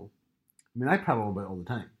many people. I mean, I prattle about it all the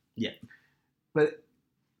time. Yeah. But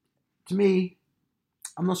to me,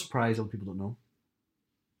 I'm not surprised other people don't know.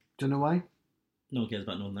 Do you know why? No one cares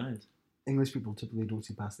about Northern Ireland. English people typically don't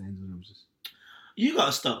see past the ends of their noses. You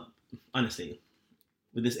gotta stop, honestly,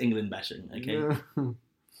 with this England bashing, okay? Yeah.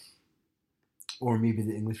 Or maybe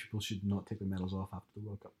the English people should not take their medals off after the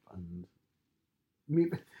World Cup and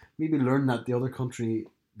maybe learn that the other country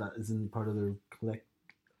that isn't part of their collect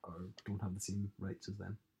or don't have the same rights as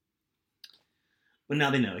them. But now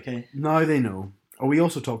they know, okay? Now they know. Oh, we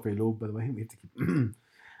also talk very low, by the way. We have to keep.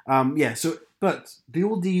 Yeah. So, but the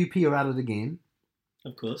old DUP are at it again.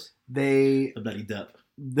 Of course. They The bloody dup.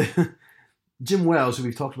 Jim Wells, who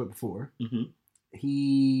we've talked about before, Mm-hmm.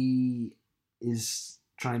 he is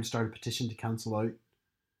trying to start a petition to cancel out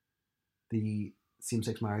the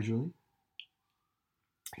same-sex marriage ruling.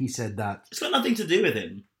 He said that It's got nothing to do with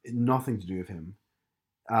him. nothing to do with him.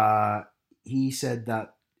 He said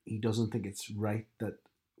that he doesn't think it's right that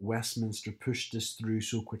Westminster pushed this through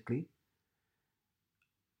so quickly.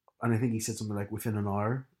 And I think he said something like within an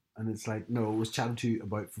hour. And it's like, no, it was chatted to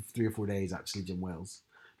about for 3 or 4 days, actually, Jim Wells.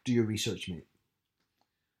 Do your research, mate.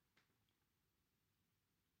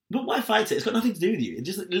 But why fight it? It's got nothing to do with you. It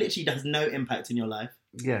just literally has no impact in your life.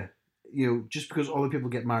 Yeah. You know, just because other people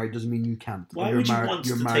get married doesn't mean you can't. Why Your would you mar- want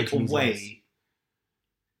your to marriage take means less.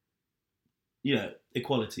 away,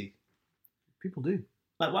 equality? People do.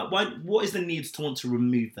 Like, why? What is the need to want to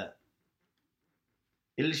remove that?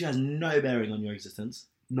 It literally has no bearing on your existence.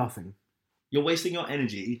 Nothing. You're wasting your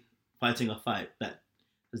energy fighting a fight that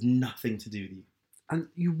has nothing to do with you. And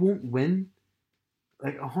you won't win.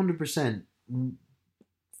 Like 100%,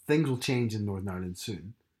 things will change in Northern Ireland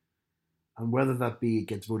soon. And whether that be it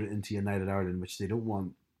gets voted into United Ireland, which they don't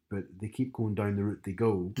want, but they keep going down the route they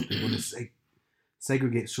go, they're going to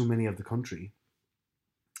segregate so many of the country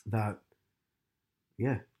that,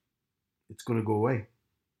 yeah, it's going to go away.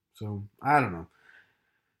 So, I don't know.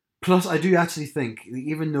 Plus, I do actually think,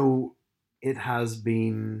 even though it has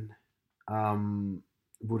been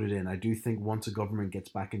voted in, I do think once a government gets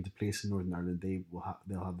back into place in Northern Ireland,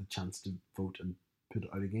 they'll have the chance to vote and put it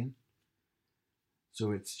out again.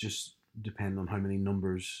 So it's just depend on how many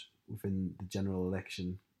numbers within the general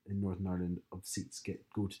election in Northern Ireland of seats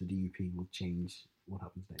go to the DUP will change what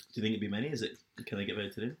happens next. Do you think it'd be many? Can they get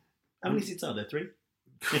voted in? How many seats are there? 3?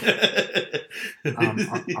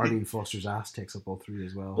 Arlene Foster's ass takes up all 3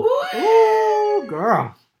 as well. Ooh. Oh,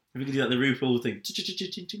 girl. If we could do like the RuPaul thing,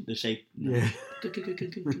 the shape. Yeah.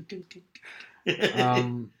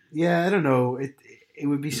 Yeah, I don't know. It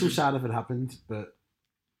would be so sad if it happened, but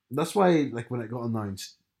that's why, like, when it got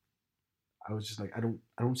announced, I was just like, I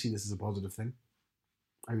don't see this as a positive thing.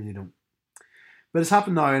 I really don't. But it's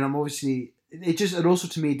happened now, and I'm obviously it also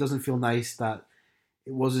to me it doesn't feel nice that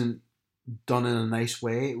it wasn't done in a nice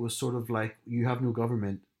way. It was sort of like you have no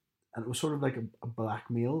government, and it was sort of like a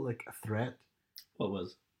blackmail, like a threat. What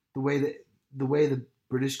was? The way the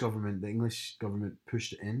British government, the English government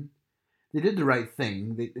pushed it in, they did the right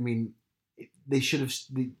thing. They should have.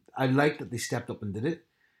 I like that they stepped up and did it,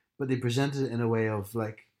 but they presented it in a way of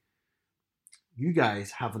like, you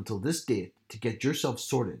guys have until this date to get yourself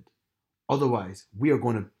sorted. Otherwise, we are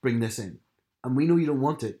going to bring this in, and we know you don't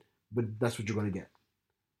want it, but that's what you're going to get.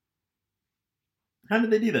 How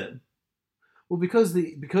did they do that? Well,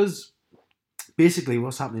 because basically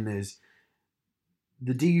what's happening is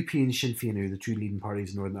the DUP and Sinn Féin, the two leading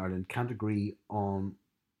parties in Northern Ireland, can't agree on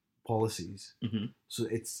policies. Mm-hmm. So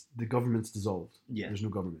it's the government's dissolved. Yeah. There's no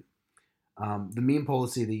government. The main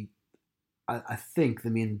policy, I think the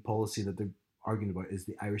main policy that they're arguing about is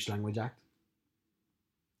the Irish Language Act.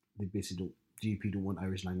 They basically DUP don't want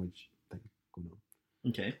Irish language thing going on.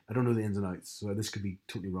 Okay. I don't know the ins and outs, so this could be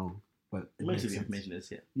totally wrong. But most of the information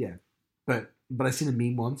is, yeah. Yeah. But I seen a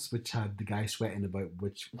meme once which had the guy sweating about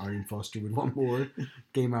which Arlene Foster would want more,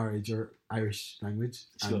 gay marriage or Irish language.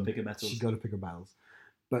 She's got to pick her battles. She's got to pick her battles.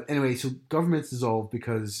 But anyway, so government's dissolved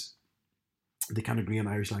because they can't agree on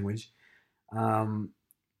Irish language.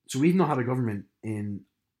 So we've not had a government in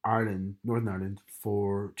Ireland, Northern Ireland,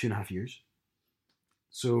 for 2.5 years.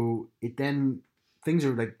 So it then, things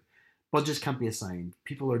are like, budgets can't be assigned.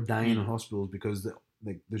 People are dying in hospitals because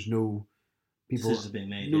there's no people, decisions being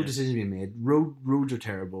made. no decisions being made. Roads are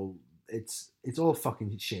terrible. It's all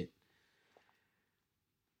fucking shit.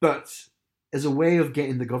 But as a way of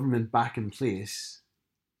getting the government back in place,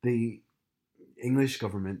 the English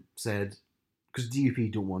government said, because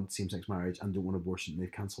DUP don't want same-sex marriage and don't want abortion,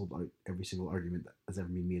 they've cancelled out every single argument that has ever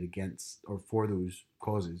been made against or for those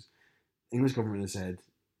causes. The English government has said,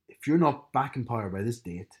 if you're not back in power by this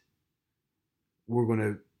date, we're going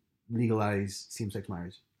to legalise same-sex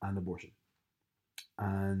marriage and abortion.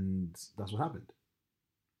 And that's what happened.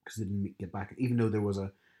 Because they didn't get back, even though there was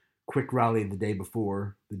a quick rally the day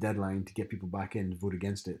before the deadline to get people back in to vote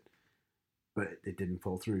against it. But it didn't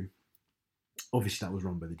fall through. Obviously that was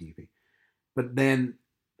run by the DUP. But then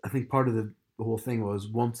I think part of the whole thing was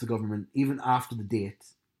once the government, even after the date,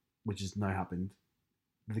 which has now happened,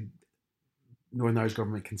 the Northern Irish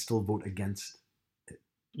government can still vote against it.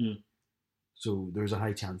 So there's a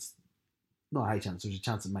high chance, not a high chance, there's a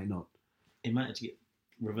chance it might not. It might actually get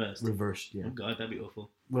reversed. Reversed, yeah. Oh God, that'd be awful.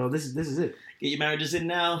 Well, this is it. Get your marriages in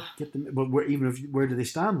now. Get them, but where do they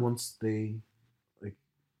stand once they, like,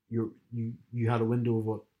 you had a window of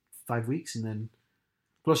what, 5 weeks, and then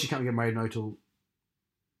plus you can't get married now till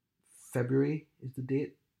February is the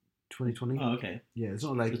date, 2020. Oh, okay. Yeah, it's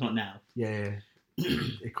not like it's not now. Yeah.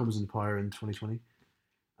 It comes into power in 2020.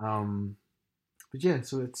 But yeah,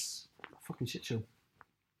 so it's a fucking shit show.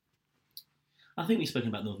 I think we've spoken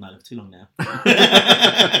about Northern Ireland for too long now.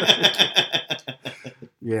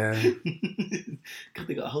 Yeah. God,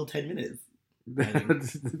 they got a whole 10 minutes.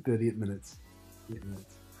 38 minutes. 8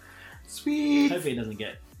 minutes. Sweet. Hopefully it doesn't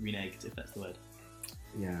get reneged, if that's the word.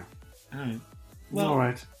 Yeah. Alright. Well, all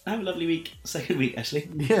right. have a lovely week. Second week, actually.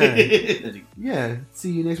 Yeah. Yeah.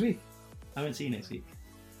 See you next week. I won't see you next week.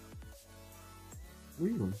 Where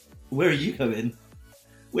are you going? Where are you going?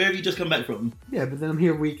 Where have you just come back from? Yeah, but then I'm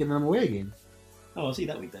here a week and then I'm away again. Oh, I'll see you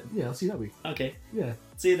that week then. Yeah, I'll see you that week. Okay. Yeah.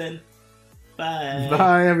 See you then. Bye.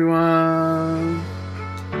 Bye, everyone.